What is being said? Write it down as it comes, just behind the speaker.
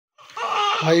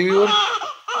However,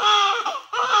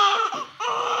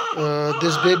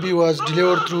 this baby was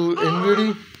delivered through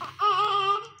NVD.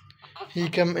 He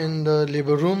came in the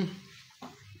labor room,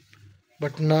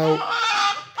 but now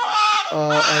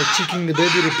I'm checking the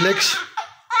baby reflex.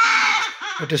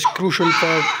 It is crucial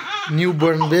for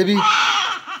newborn baby.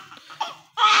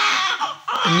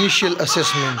 Initial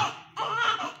assessment.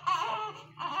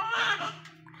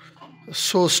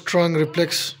 So strong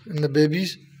reflex in the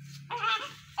babies.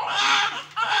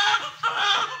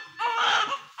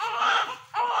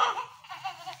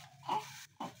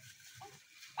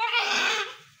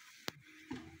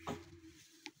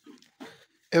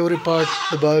 Every part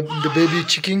the baby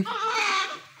checking.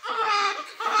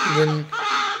 When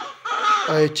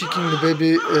I checking the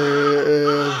baby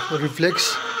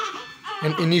reflex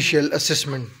and initial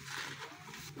assessment.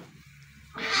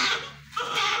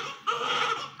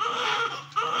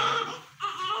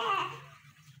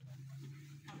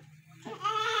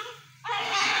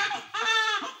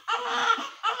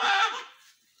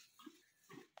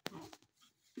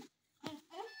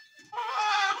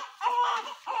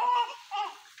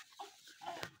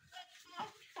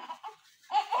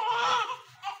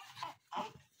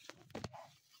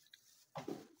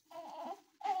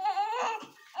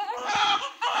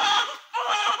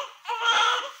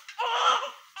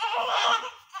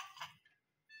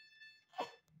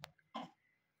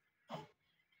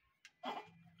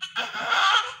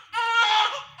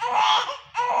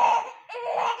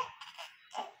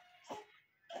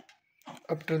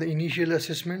 After the initial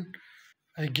assessment,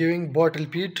 I giving bottle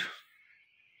feed.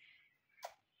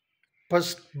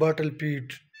 First bottle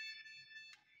feed.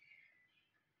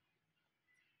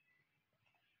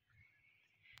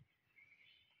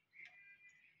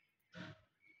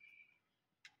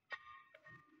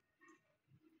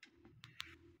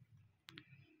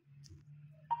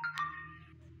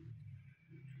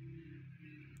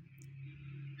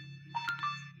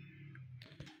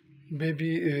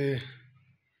 Baby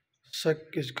suck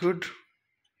is good,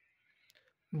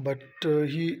 but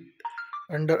he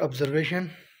under observation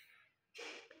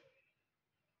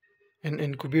in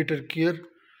incubator care.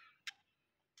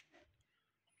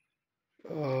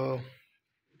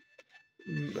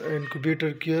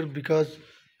 Incubator care because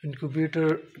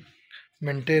incubator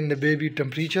maintain the baby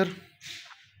temperature.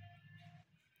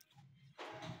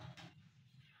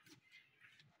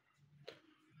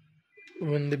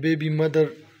 When the baby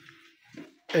mother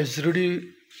is ready,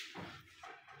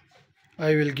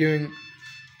 I will give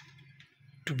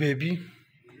to baby,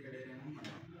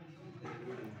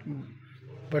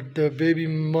 but the baby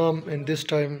mom in this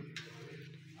time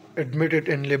admitted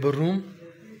in labor room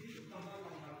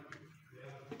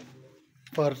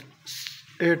for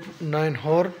 8-9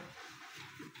 hours.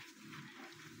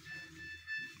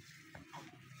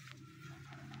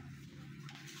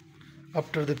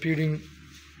 After the feeding,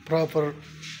 proper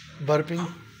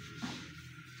burping.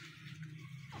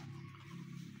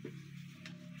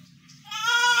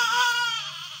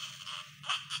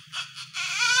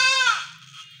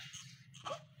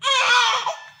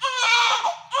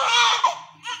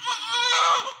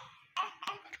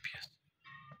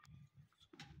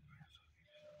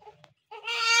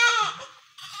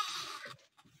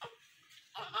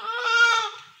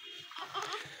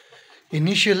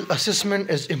 Initial assessment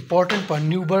is important for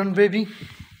newborn baby.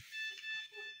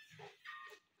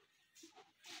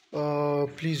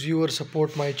 Please viewers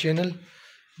support my channel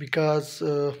because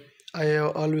I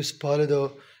always follow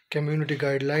the community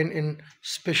guideline in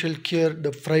special care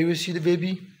the privacy the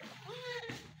baby.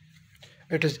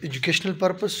 It is educational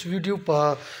purpose video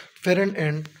for parent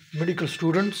and medical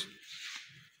students.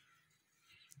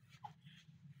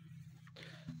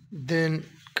 Then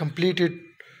completed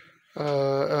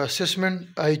assessment,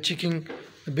 I checking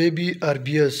the baby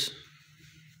RBS.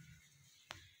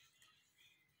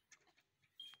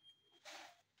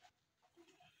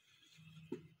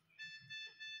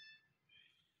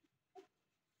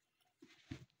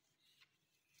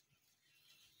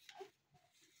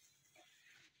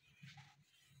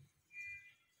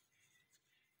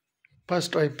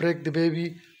 First I break the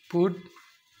baby food.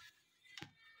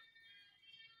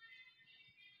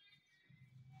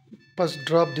 First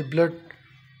drop the blood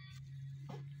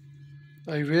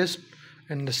I waste,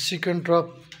 and the second drop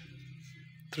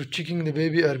through checking the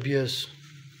baby RBS.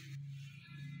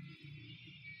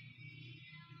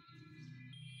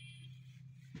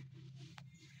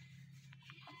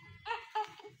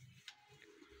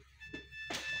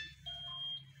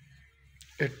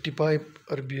 At the pipe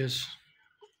RBS.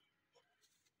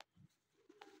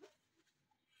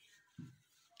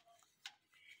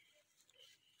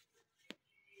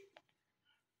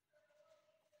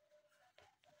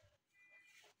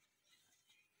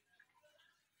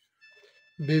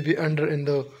 baby under in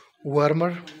the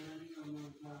warmer.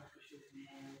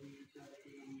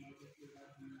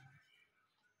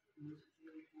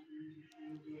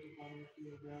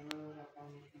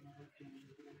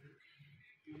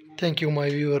 Thank you, my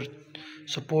viewer.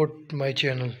 Support my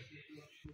channel.